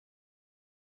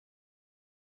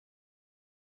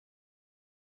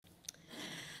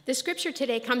The scripture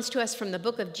today comes to us from the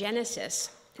book of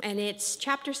Genesis, and it's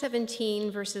chapter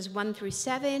 17, verses 1 through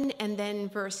 7, and then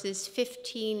verses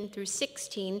 15 through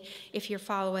 16, if you're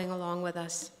following along with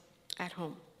us at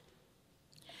home.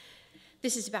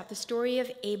 This is about the story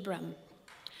of Abram.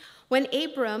 When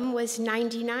Abram was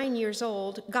 99 years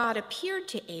old, God appeared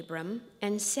to Abram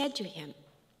and said to him,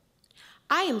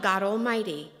 "I am God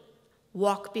Almighty.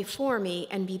 Walk before me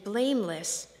and be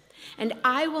blameless, and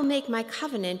I will make my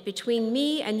covenant between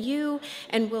me and you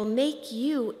and will make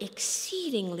you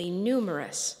exceedingly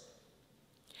numerous."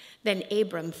 Then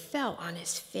Abram fell on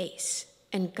his face,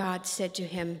 and God said to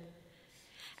him,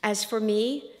 "As for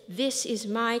me, this is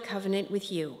my covenant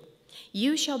with you.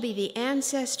 You shall be the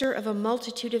ancestor of a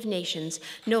multitude of nations.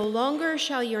 No longer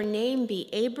shall your name be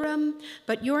Abram,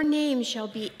 but your name shall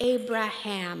be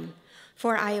Abraham,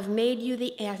 for I have made you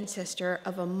the ancestor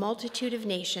of a multitude of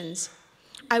nations.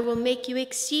 I will make you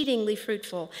exceedingly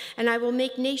fruitful, and I will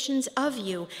make nations of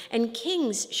you, and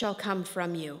kings shall come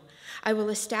from you. I will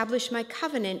establish my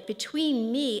covenant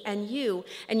between me and you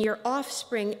and your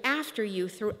offspring after you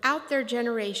throughout their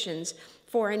generations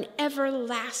for an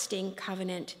everlasting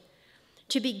covenant,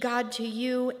 to be God to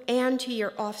you and to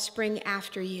your offspring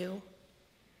after you."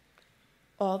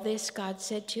 All this God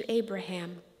said to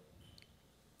Abraham.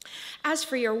 "As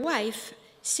for your wife,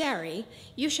 Sarai,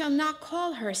 you shall not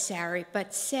call her Sarai,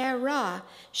 but Sarah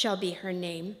shall be her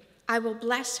name. I will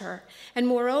bless her, and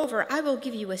moreover, I will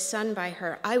give you a son by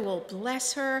her. I will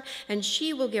bless her, and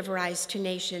she will give rise to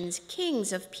nations.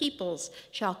 Kings of peoples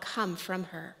shall come from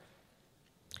her."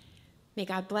 May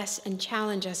God bless and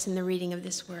challenge us in the reading of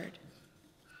this word.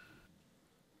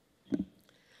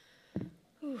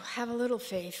 Ooh, have a little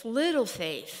faith, little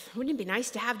faith. Wouldn't it be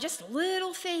nice to have just a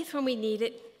little faith when we need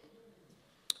it?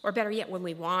 Or better yet, when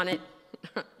we want it.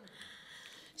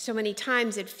 So many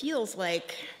times it feels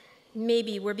like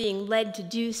maybe we're being led to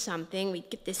do something. We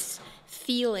get this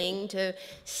feeling to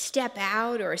step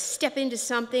out or step into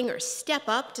something or step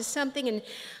up to something, and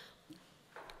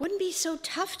wouldn't be so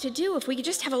tough to do if we could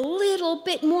just have a little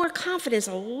bit more confidence,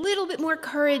 a little bit more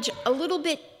courage, a little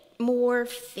bit more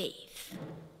faith.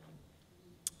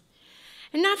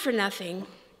 And not for nothing,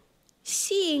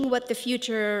 seeing what the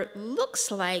future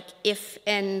looks like if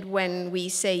and when we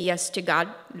say yes to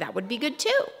God, that would be good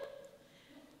too.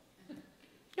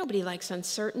 Nobody likes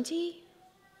uncertainty.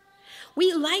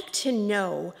 We like to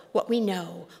know what we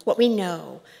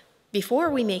know before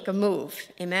we make a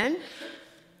move. Amen?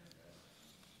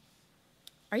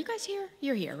 Are you guys here?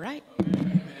 You're here, right?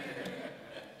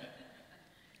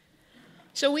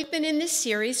 So we've been in this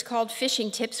series called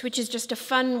Fishing Tips, which is just a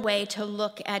fun way to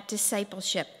look at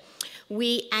discipleship.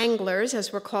 We anglers,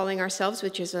 as we're calling ourselves,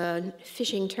 which is a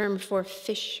fishing term for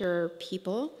fisher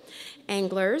people,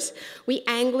 anglers.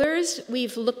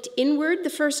 We've looked inward the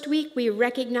first week. We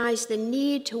recognized the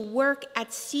need to work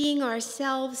at seeing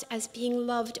ourselves as being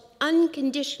loved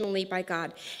unconditionally by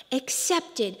God,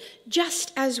 accepted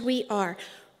just as we are,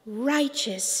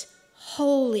 righteous,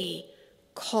 holy,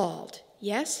 called.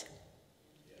 Yes?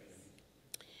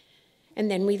 And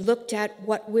then we looked at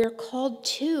what we're called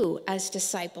to as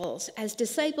disciples. As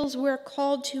disciples, we're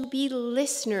called to be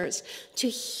listeners, to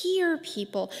hear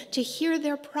people, to hear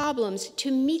their problems, to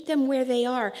meet them where they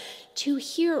are, to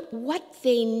hear what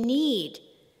they need,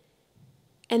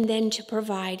 and then to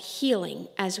provide healing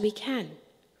as we can.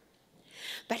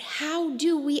 But how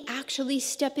do we actually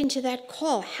step into that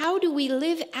call? How do we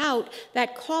live out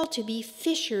that call to be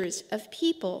fishers of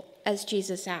people, as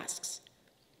Jesus asks?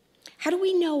 How do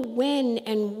we know when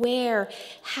and where,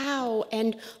 how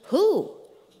and who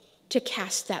to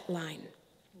cast that line?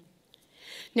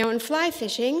 Now, in fly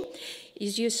fishing,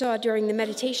 as you saw during the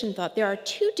meditation thought, there are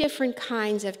two different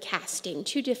kinds of casting,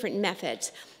 two different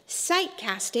methods: sight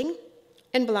casting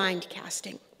and blind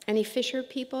casting. Any fisher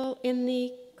people in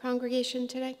the congregation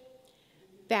today?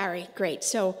 Barry, great.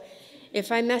 So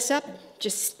if I mess up,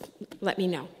 just let me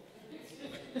know.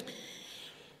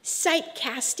 Sight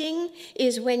casting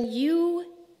is when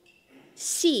you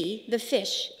see the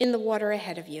fish in the water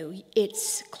ahead of you.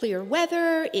 It's clear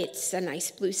weather, it's a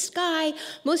nice blue sky.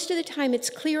 Most of the time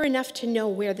it's clear enough to know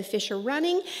where the fish are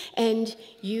running, and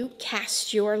you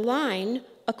cast your line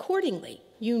accordingly.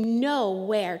 You know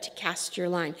where to cast your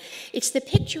line. It's the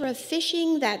picture of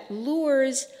fishing that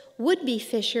lures would-be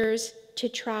fishers to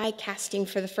try casting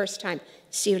for the first time.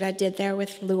 See what I did there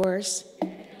with lures?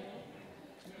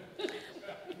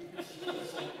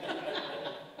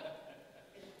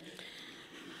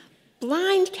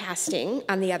 Blind casting,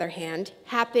 on the other hand,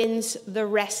 happens the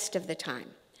rest of the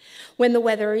time. when the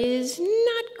weather is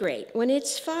not great, when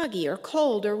it's foggy or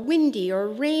cold or windy or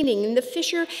raining, and the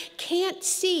fisher can't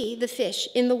see the fish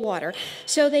in the water,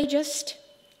 so they just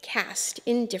cast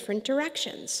in different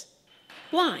directions,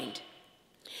 blind.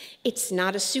 It's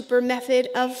not a super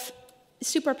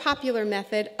popular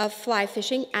method of fly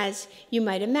fishing, as you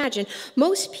might imagine.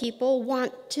 Most people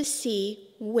want to see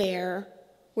where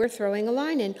we're throwing a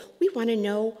line in. We want to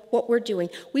know what we're doing.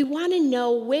 We want to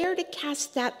know where to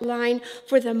cast that line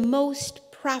for the most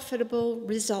profitable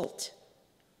result.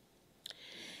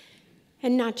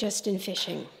 And not just in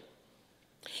fishing.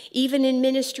 Even in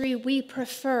ministry, we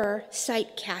prefer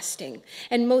sight casting.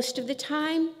 And most of the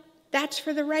time, that's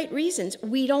for the right reasons.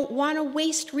 We don't want to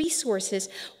waste resources.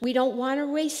 We don't want to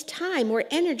waste time or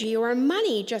energy or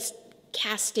money just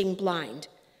casting blind.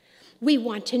 We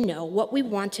want to know what we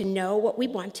want to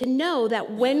know, that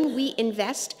when we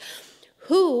invest,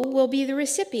 who will be the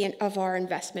recipient of our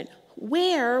investment?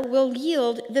 Where will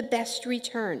yield the best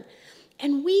return?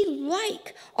 And we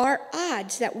like our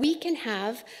odds that we can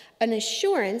have an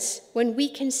assurance when we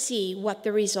can see what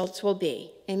the results will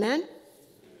be. Amen?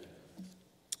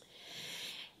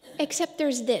 Except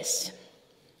there's this.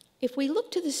 If we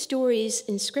look to the stories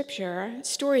in Scripture,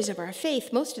 stories of our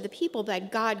faith, most of the people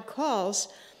that God calls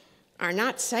are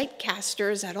not sight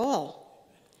casters at all.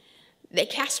 They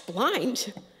cast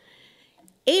blind.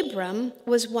 Abram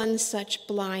was one such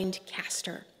blind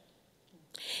caster.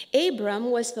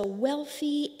 Abram was the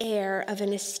wealthy heir of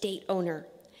an estate owner.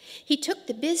 He took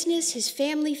the business his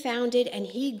family founded and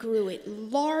he grew it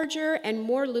larger and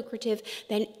more lucrative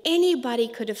than anybody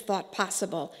could have thought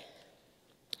possible.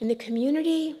 In the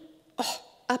community,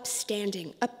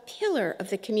 upstanding, a pillar of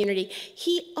the community.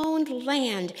 He owned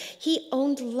land, he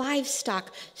owned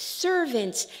livestock,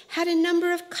 servants, had a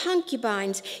number of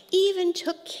concubines, even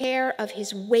took care of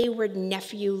his wayward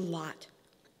nephew Lot.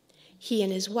 He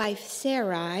and his wife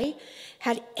Sarai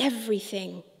had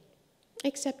everything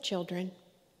except children.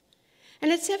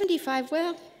 And at 75,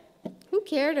 well, who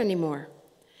cared anymore?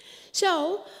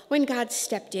 So when God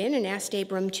stepped in and asked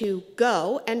Abram to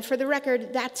go, and for the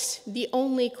record, that's the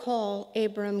only call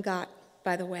Abram got,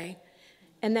 by the way,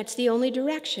 and that's the only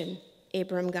direction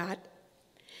Abram got.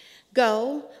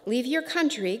 Go, leave your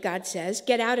country, God says,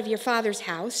 get out of your father's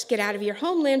house, get out of your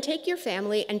homeland, take your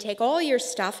family, and take all your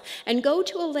stuff, and go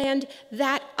to a land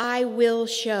that I will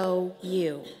show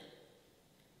you.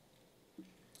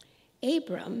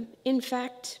 Abram, in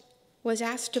fact, was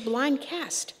asked to blind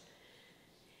cast,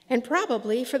 and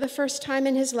probably for the first time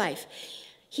in his life.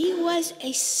 He was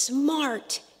a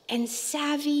smart and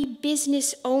savvy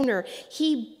business owner.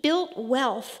 He built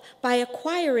wealth by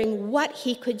acquiring what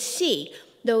he could see.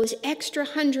 Those extra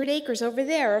 100 acres over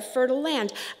there of fertile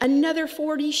land, another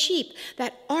 40 sheep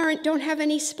that don't have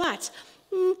any spots,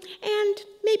 and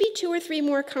maybe 2 or 3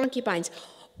 more concubines.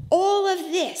 All of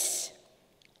this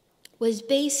was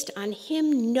based on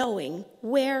him knowing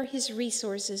where his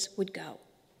resources would go.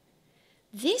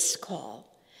 This call,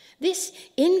 this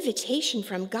invitation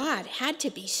from God had to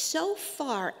be so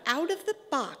far out of the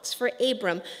box for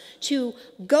Abram to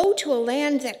go to a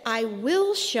land that I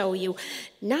will show you,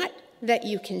 not that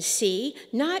you can see,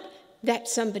 not that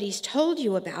somebody's told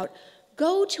you about.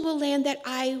 Go to a land that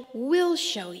I will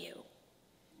show you.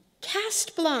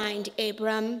 Cast blind,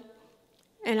 Abram,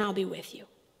 and I'll be with you.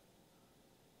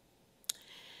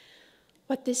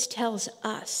 What this tells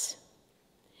us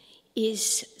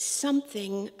is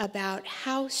something about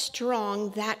how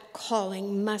strong that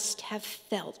calling must have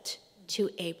felt to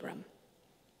Abram.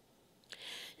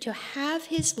 To have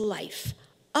his life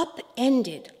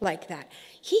upended like that.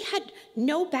 He had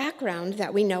no background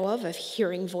that we know of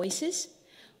hearing voices.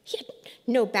 He had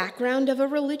no background of a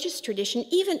religious tradition,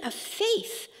 even a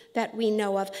faith that we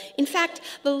know of. In fact,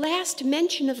 the last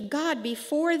mention of God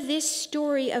before this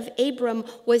story of Abram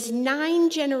was 9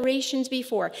 generations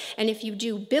before. And if you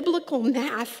do biblical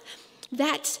math,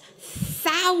 that's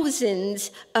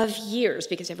thousands of years,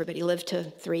 because everybody lived to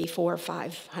 300, 400,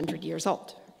 500 years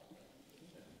old.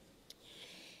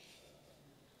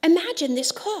 Imagine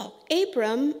this call.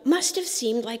 Abram must have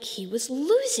seemed like he was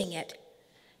losing it.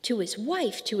 To his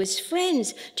wife, to his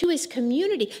friends, to his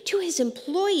community, to his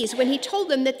employees, when he told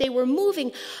them that they were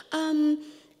moving. No,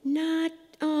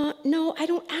 I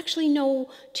don't actually know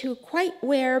to quite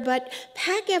where, but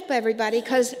pack up everybody,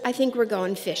 because I think we're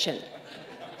going fishing.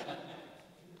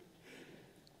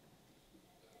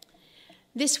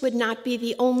 This would not be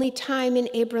the only time in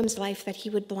Abram's life that he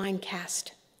would blind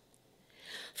cast.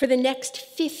 For the next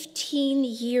 15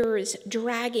 years,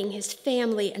 dragging his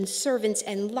family and servants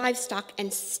and livestock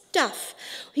and stuff,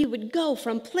 he would go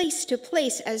from place to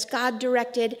place as God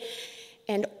directed,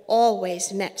 and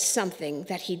always met something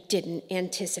that he didn't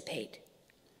anticipate.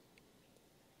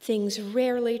 Things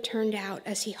rarely turned out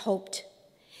as he hoped.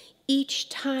 Each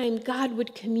time, God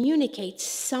would communicate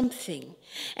something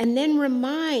and then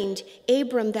remind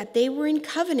Abram that they were in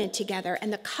covenant together,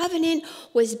 and the covenant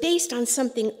was based on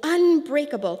something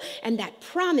unbreakable, and that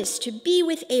promise to be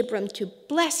with Abram, to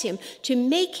bless him, to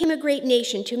make him a great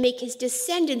nation, to make his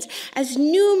descendants as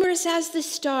numerous as the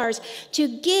stars, to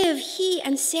give he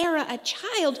and Sarah a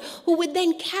child who would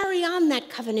then carry on that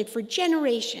covenant for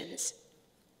generations.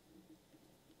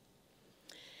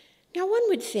 Now, one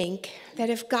would think that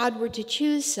if God were to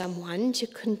choose someone to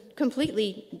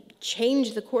completely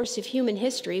change the course of human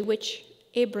history, which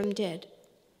Abram did,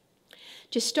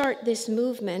 to start this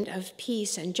movement of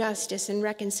peace and justice and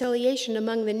reconciliation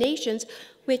among the nations,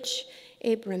 which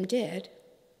Abram did,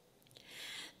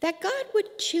 that God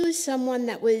would choose someone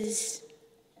that was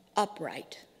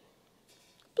upright,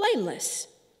 blameless,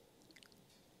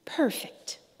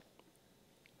 perfect.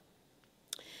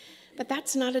 But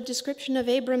that's not a description of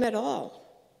Abram at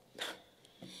all.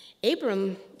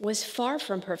 Abram was far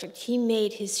from perfect. He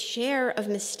made his share of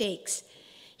mistakes.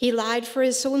 He lied for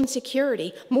his own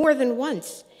security more than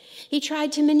once. He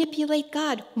tried to manipulate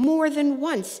God more than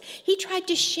once. He tried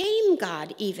to shame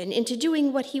God even into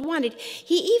doing what he wanted.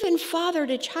 He even fathered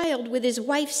a child with his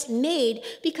wife's maid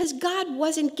because God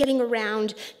wasn't getting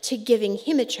around to giving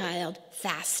him a child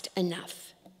fast enough.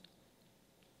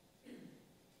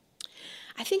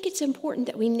 I think it's important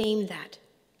that we name that,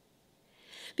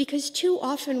 because too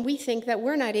often we think that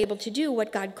we're not able to do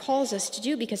what God calls us to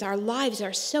do because our lives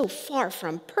are so far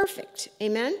from perfect.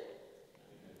 Amen?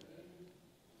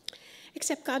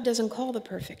 Except God doesn't call the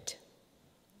perfect.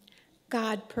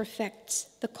 God perfects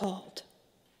the called.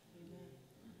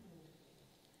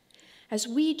 As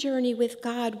we journey with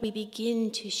God, we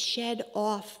begin to shed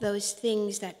off those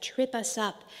things that trip us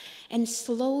up and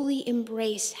slowly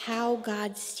embrace how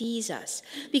God sees us.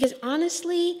 Because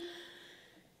honestly,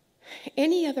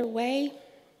 any other way,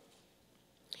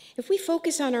 if we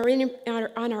focus on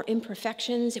our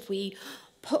imperfections, if we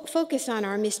focus on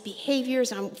our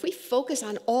misbehaviors, if we focus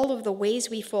on all of the ways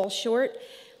we fall short,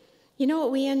 you know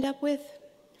what we end up with?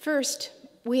 First,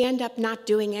 we end up not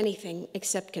doing anything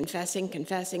except confessing, and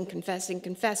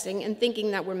thinking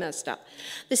that we're messed up.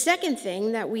 The second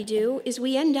thing that we do is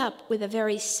we end up with a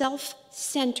very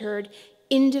self-centered,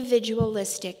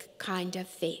 individualistic kind of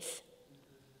faith.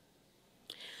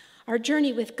 Our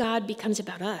journey with God becomes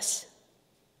about us,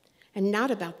 and not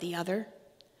about the other,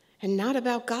 and not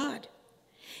about God.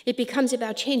 It becomes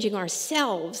about changing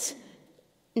ourselves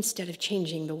instead of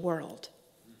changing the world.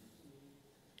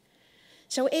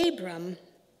 So Abram,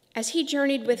 as he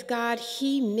journeyed with God,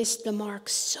 he missed the mark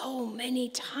so many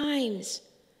times.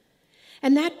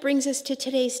 And that brings us to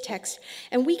today's text,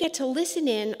 and we get to listen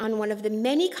in on one of the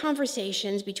many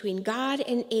conversations between God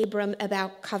and Abram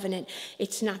about covenant.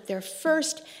 It's not their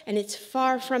first, and it's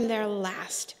far from their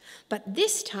last. But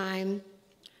this time,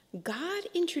 God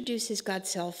introduces God's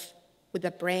self with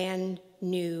a brand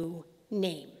new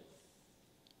name.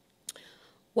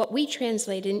 What we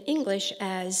translate in English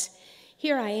as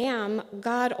 "Here I am,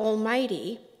 God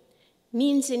Almighty,"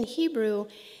 means in Hebrew,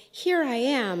 "Here I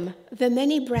am, the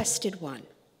many-breasted one."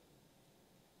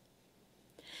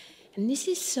 And this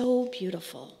is so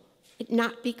beautiful.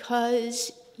 Not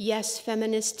because, yes,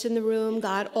 feminists in the room,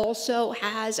 God also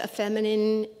has a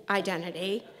feminine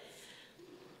identity.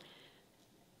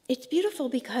 It's beautiful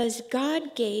because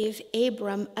God gave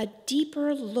Abram a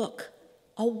deeper look,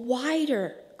 a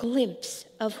wider glimpse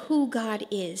of who God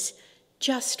is,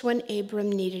 just when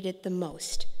Abram needed it the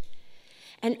most.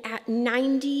 And at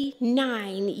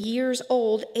 99 years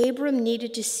old, Abram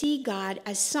needed to see God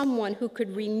as someone who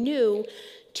could renew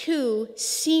two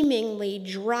seemingly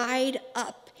dried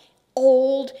up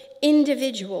old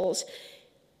individuals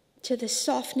to the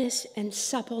softness and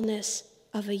suppleness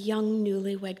of a young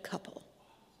newlywed couple.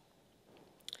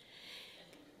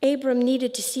 Abram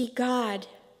needed to see God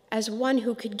as one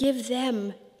who could give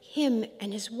them, him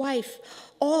and his wife,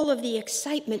 all of the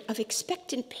excitement of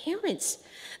expectant parents,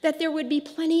 that there would be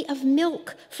plenty of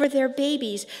milk for their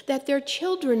babies, that their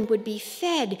children would be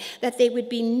fed, that they would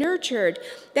be nurtured,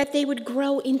 that they would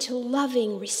grow into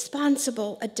loving,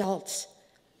 responsible adults.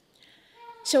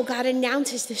 So God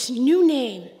announces this new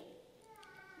name,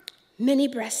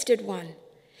 Many-Breasted One,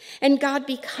 and God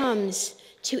becomes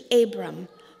to Abram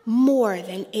more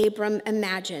than Abram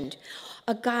imagined.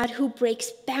 a God who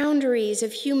breaks boundaries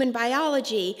of human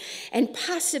biology and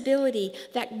possibility,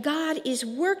 that God is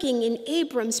working in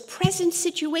Abram's present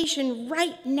situation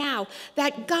right now,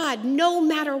 that God, no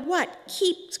matter what,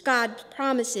 keeps God's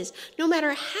promises, no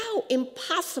matter how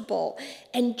impossible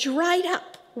and dried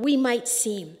up we might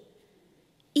seem,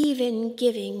 even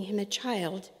giving him a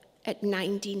child at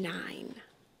 99.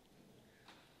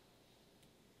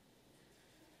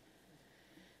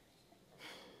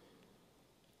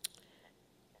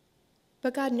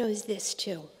 But God knows this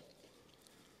too,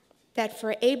 that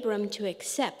for Abram to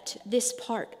accept this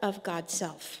part of God's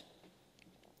self,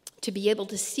 to be able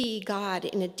to see God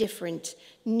in a different,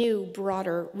 new,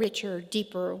 broader, richer,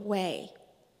 deeper way,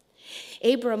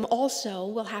 Abram also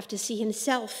will have to see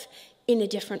himself in a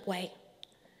different way.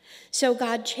 So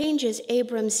God changes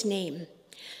Abram's name.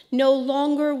 No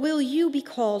longer will you be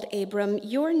called Abram,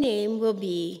 your name will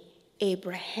be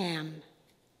Abraham.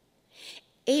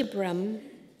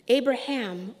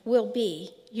 Abraham will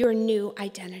be your new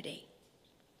identity.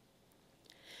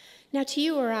 Now, to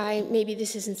you or I, maybe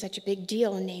this isn't such a big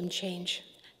deal, a name change.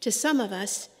 To some of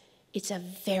us, it's a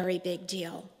very big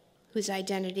deal, whose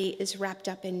identity is wrapped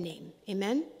up in name.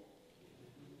 Amen?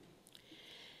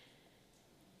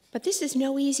 But this is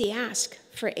no easy ask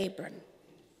for Abram.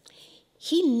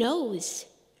 He knows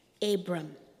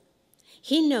Abram.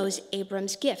 He knows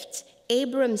Abram's gifts,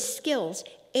 Abram's skills,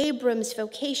 Abram's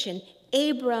vocation,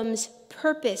 Abram's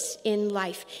purpose in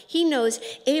life. He knows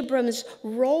Abram's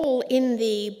role in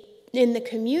the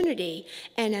community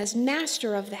and as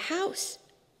master of the house.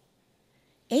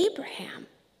 Abraham.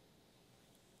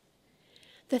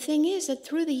 The thing is that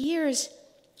through the years,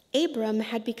 Abram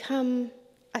had become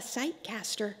a sight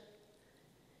caster.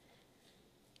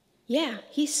 Yeah,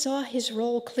 he saw his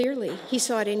role clearly. He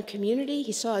saw it in community.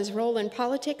 He saw his role in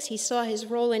politics. He saw his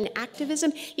role in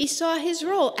activism. He saw his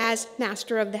role as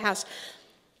master of the house.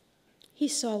 He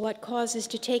saw what causes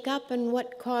to take up and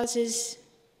what causes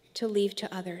to leave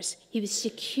to others. He was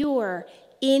secure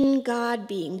in God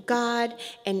being God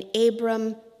and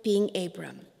Abram being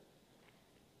Abram.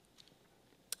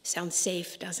 Sounds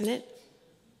safe, doesn't it?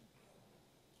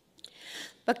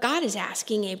 But God is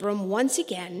asking Abram once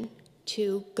again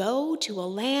to go to a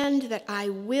land that I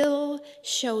will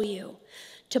show you,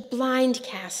 to blind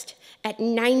cast at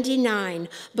 99,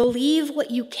 believe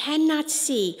what you cannot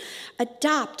see,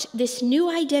 adopt this new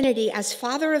identity as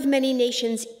father of many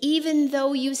nations, even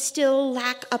though you still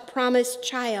lack a promised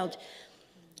child.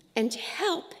 And to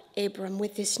help Abram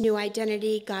with this new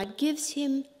identity, God gives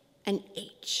him an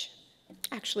H.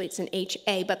 Actually, it's an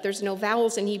H-A, but there's no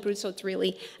vowels in Hebrew, so it's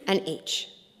really an H.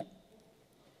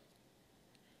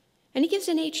 And he gives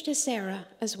an H to Sarah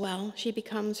as well. She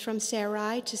becomes from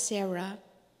Sarai to Sarah.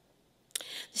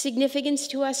 The significance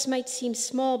to us might seem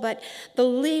small, but the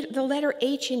letter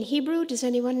H in Hebrew, does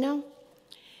anyone know?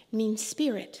 It means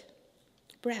spirit,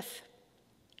 breath,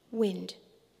 wind.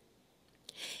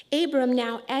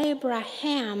 Abraham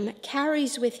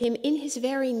carries with him in his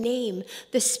very name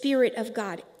the Spirit of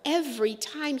God. Every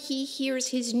time he hears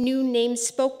his new name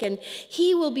spoken,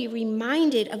 he will be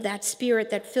reminded of that Spirit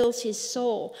that fills his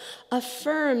soul,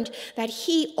 affirmed that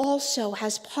he also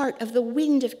has part of the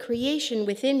wind of creation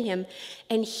within him,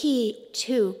 and he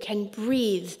too can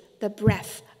breathe the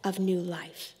breath of new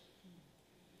life.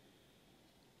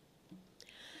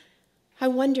 I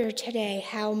wonder today,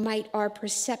 how might our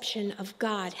perception of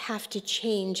God have to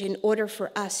change in order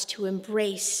for us to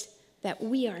embrace that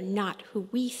we are not who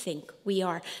we think we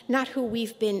are, not who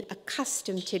we've been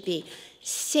accustomed to be,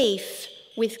 safe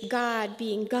with God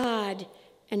being God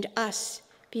and us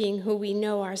being who we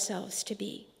know ourselves to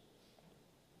be.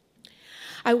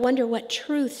 I wonder what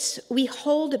truths we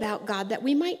hold about God that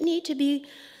we might need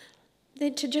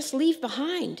to just leave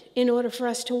behind in order for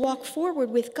us to walk forward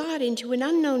with God into an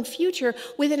unknown future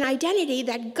with an identity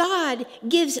that God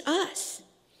gives us.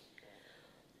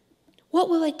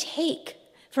 What will it take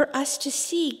for us to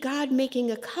see God making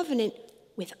a covenant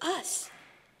with us,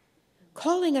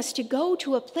 calling us to go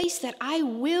to a place that I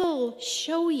will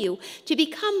show you, to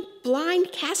become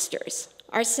blind casters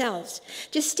ourselves,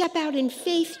 to step out in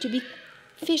faith to be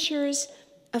fishers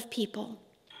of people?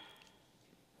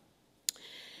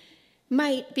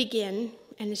 Might begin,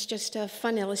 and it's just a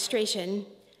fun illustration,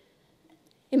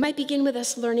 it might begin with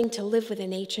us learning to live with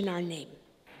an H in our name.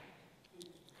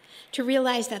 To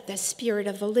realize that the Spirit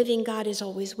of the living God is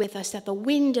always with us, that the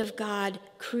wind of God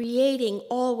creating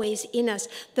always in us,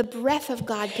 the breath of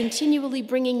God continually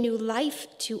bringing new life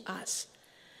to us.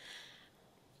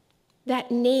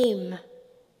 That name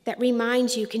that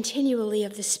reminds you continually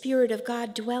of the Spirit of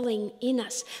God dwelling in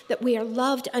us, that we are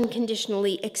loved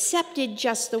unconditionally, accepted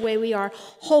just the way we are,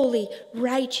 holy,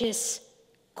 righteous,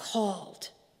 called.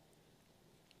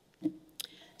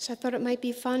 So I thought it might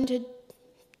be fun to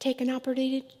take an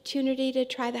opportunity to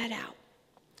try that out.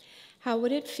 How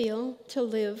would it feel to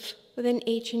live with an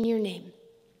H in your name?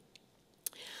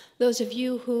 Those of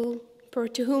you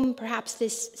to whom perhaps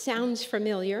this sounds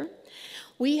familiar,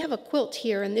 we have a quilt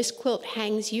here, and this quilt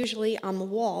hangs usually on the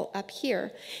wall up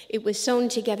here. It was sewn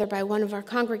together by one of our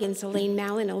congregants, Elaine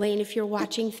Mallon. Elaine, if you're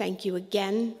watching, thank you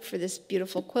again for this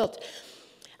beautiful quilt.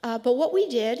 But what we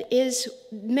did is,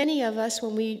 many of us,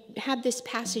 when we had this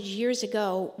passage years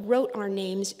ago, wrote our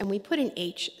names, and we put an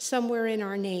H somewhere in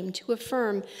our name to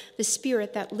affirm the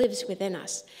spirit that lives within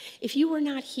us. If you were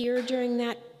not here during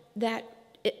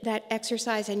that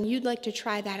exercise and you'd like to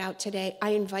try that out today,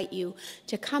 I invite you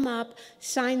to come up,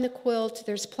 sign the quilt.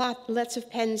 There's lots of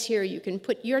pens here. You can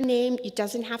put your name. It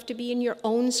doesn't have to be in your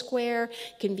own square.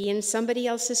 It can be in somebody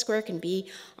else's square. It can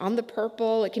be on the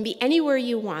purple. It can be anywhere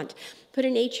you want. Put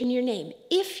an H in your name.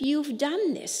 If you've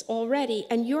done this already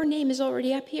and your name is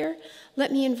already up here,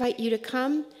 let me invite you to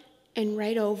come and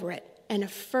write over it and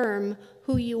affirm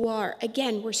who you are.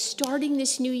 Again, we're starting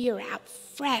this new year out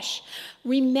fresh,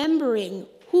 remembering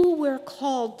who we're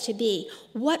called to be,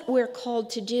 what we're called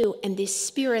to do, and this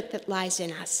spirit that lies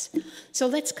in us. So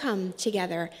let's come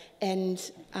together and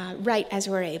write as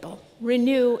we're able.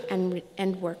 Renew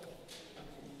and work.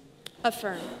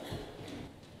 Affirm.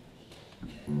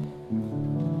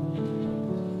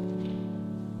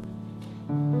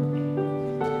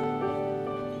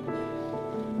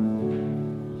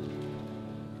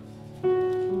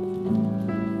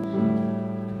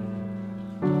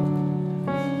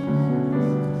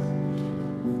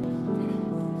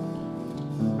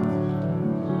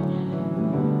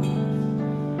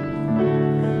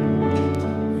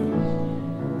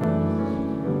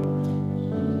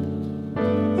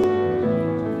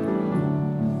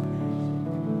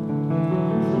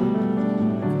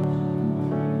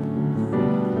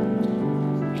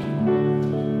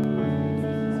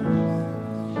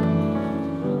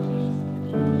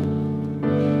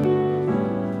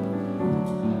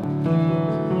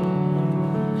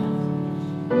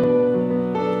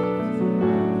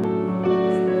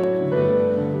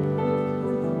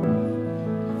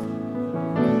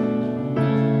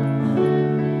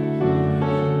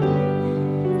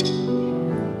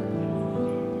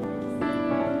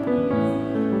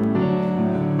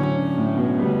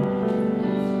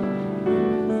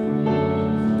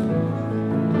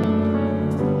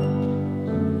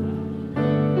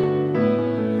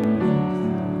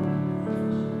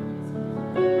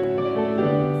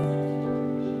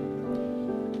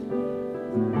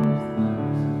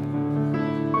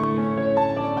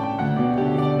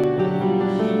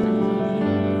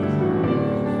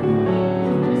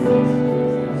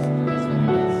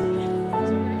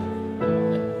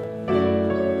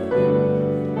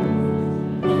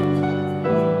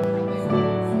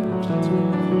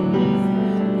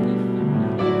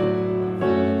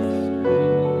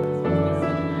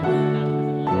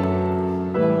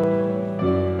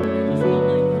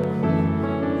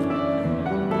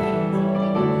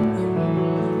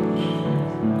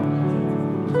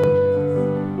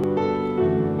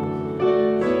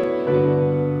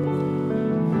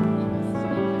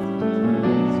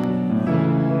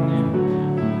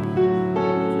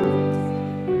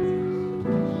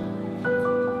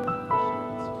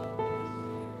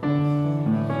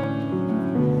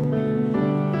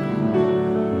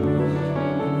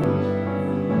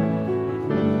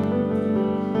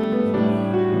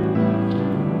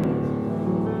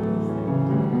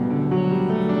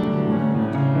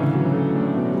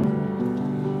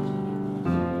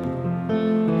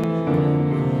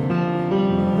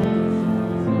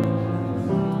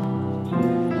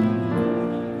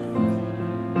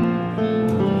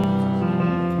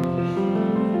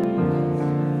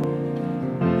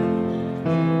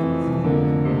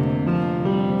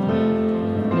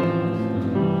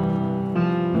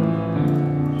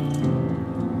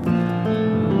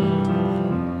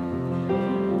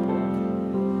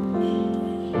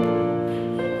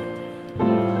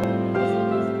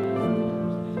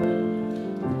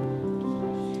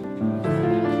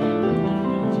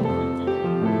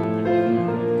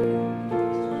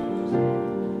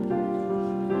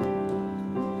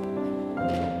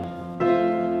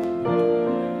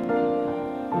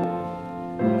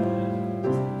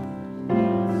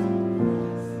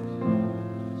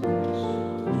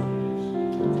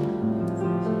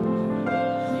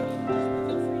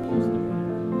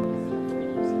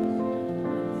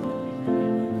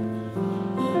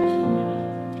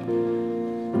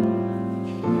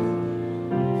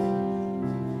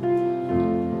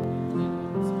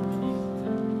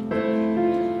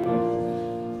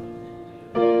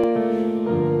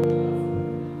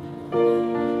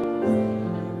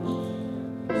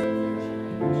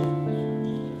 much.